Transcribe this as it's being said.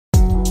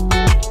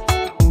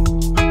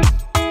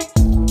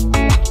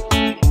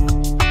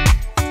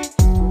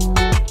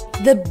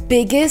The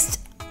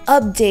biggest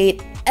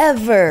update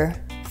ever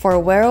for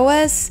Wear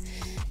OS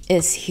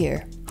is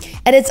here.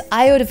 At its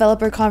I/O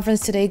developer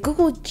conference today,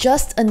 Google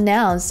just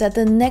announced that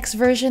the next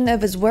version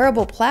of its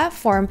wearable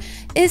platform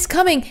is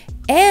coming,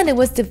 and it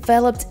was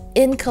developed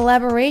in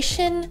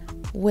collaboration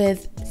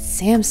with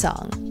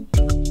Samsung.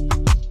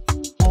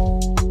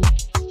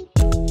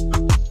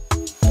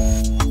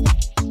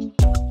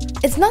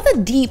 It's not the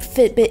deep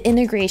Fitbit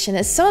integration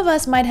as some of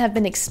us might have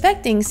been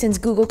expecting since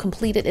Google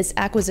completed its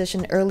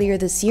acquisition earlier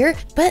this year,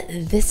 but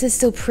this is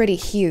still pretty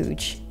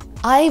huge.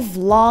 I've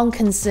long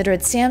considered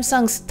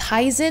Samsung's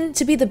Tizen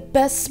to be the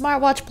best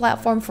smartwatch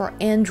platform for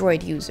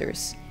Android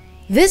users.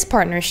 This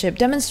partnership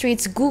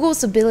demonstrates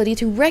Google's ability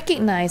to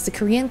recognize the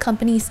Korean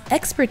company's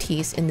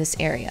expertise in this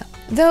area.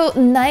 Though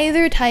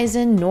neither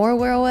Tizen nor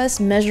Wear OS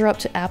measure up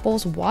to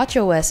Apple's Watch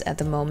OS at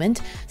the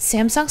moment,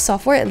 Samsung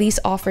software at least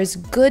offers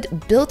good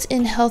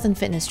built-in health and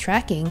fitness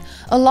tracking,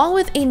 along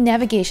with a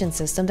navigation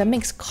system that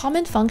makes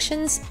common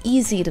functions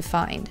easy to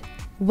find.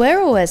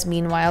 Wear OS,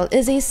 meanwhile,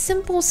 is a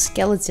simple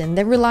skeleton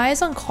that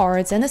relies on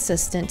cards and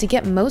Assistant to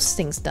get most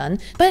things done,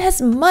 but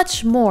has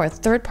much more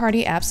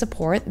third-party app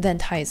support than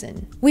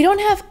Tizen. We don't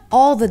have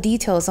all the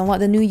details on what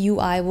the new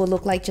UI will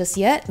look like just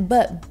yet,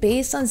 but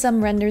based on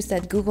some renders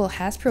that Google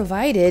has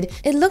provided,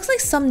 it looks like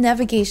some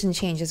navigation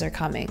changes are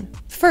coming.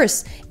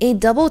 First, a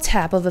double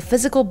tap of a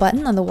physical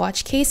button on the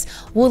watch case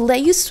will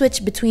let you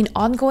switch between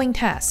ongoing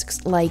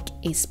tasks like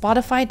a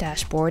Spotify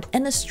dashboard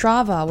and a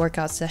Strava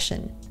workout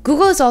session.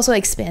 Google is also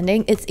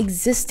expanding its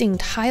existing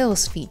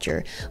Tiles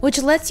feature,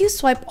 which lets you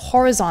swipe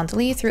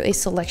horizontally through a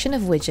selection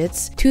of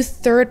widgets to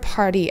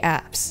third-party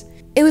apps.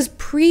 It was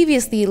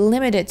previously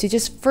limited to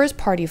just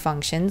first-party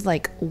functions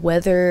like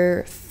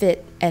weather,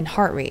 fit, and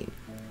heart rate.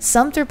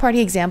 Some third-party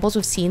examples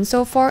we've seen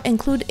so far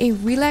include a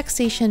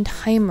relaxation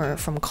timer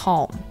from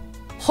Calm.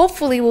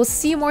 Hopefully, we'll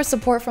see more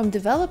support from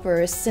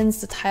developers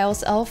since the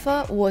Tiles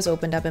Alpha was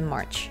opened up in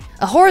March.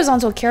 A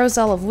horizontal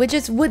carousel of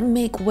widgets would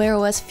make Wear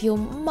OS feel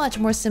much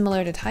more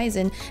similar to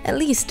Tizen, at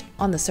least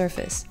on the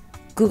surface.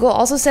 Google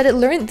also said it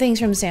learned things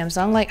from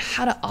Samsung like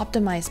how to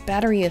optimize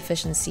battery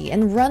efficiency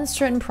and run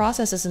certain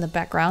processes in the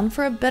background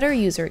for a better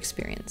user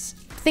experience.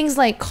 Things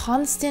like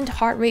constant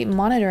heart rate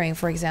monitoring,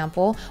 for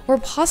example, were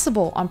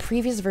possible on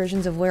previous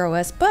versions of Wear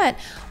OS, but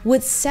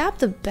would sap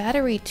the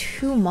battery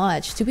too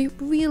much to be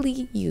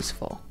really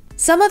useful.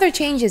 Some other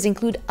changes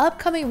include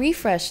upcoming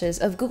refreshes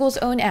of Google's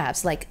own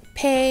apps like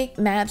Pay,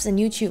 Maps, and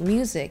YouTube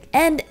Music,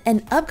 and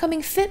an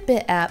upcoming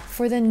Fitbit app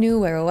for the new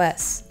Wear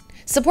OS.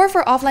 Support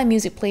for offline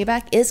music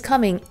playback is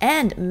coming,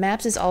 and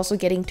Maps is also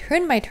getting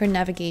turn-by-turn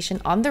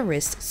navigation on the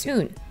wrist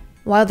soon.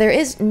 While there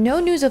is no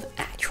news of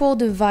actual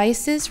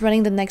devices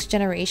running the next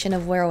generation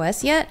of Wear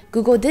OS yet,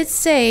 Google did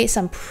say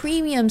some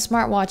premium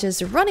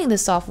smartwatches running the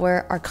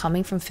software are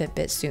coming from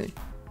Fitbit soon.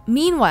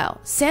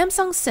 Meanwhile,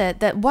 Samsung said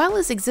that while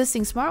its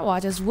existing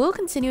smartwatches will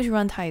continue to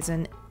run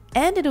Tizen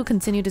and it'll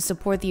continue to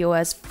support the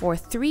OS for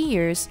 3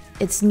 years,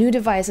 its new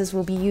devices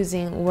will be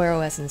using Wear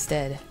OS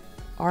instead.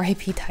 RIP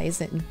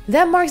Tizen.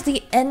 That marks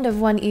the end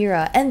of one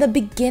era and the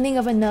beginning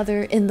of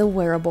another in the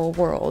wearable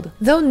world.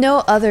 Though no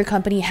other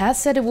company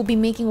has said it will be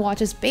making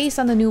watches based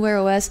on the new Wear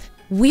OS,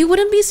 we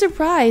wouldn't be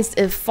surprised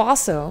if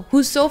Fossil,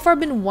 who's so far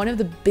been one of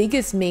the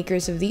biggest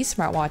makers of these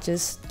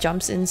smartwatches,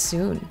 jumps in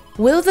soon.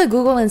 Will the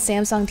Google and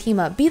Samsung team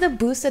up be the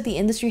boost that the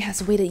industry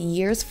has waited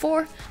years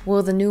for?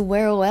 Will the new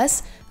Wear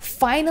OS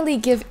finally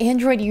give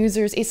Android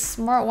users a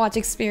smartwatch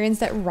experience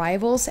that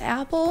rivals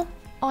Apple?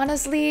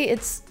 Honestly,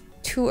 it's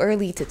too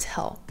early to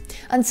tell.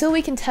 Until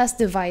we can test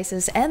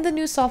devices and the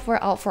new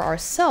software out for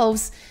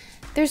ourselves,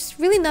 there's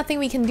really nothing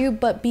we can do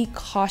but be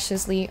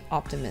cautiously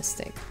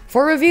optimistic.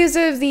 For reviews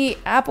of the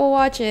Apple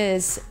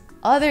Watches,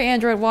 other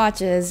Android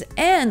watches,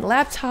 and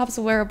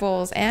laptops,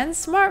 wearables, and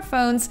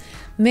smartphones,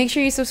 make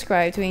sure you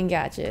subscribe to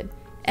Engadget.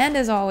 And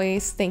as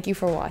always, thank you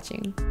for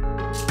watching.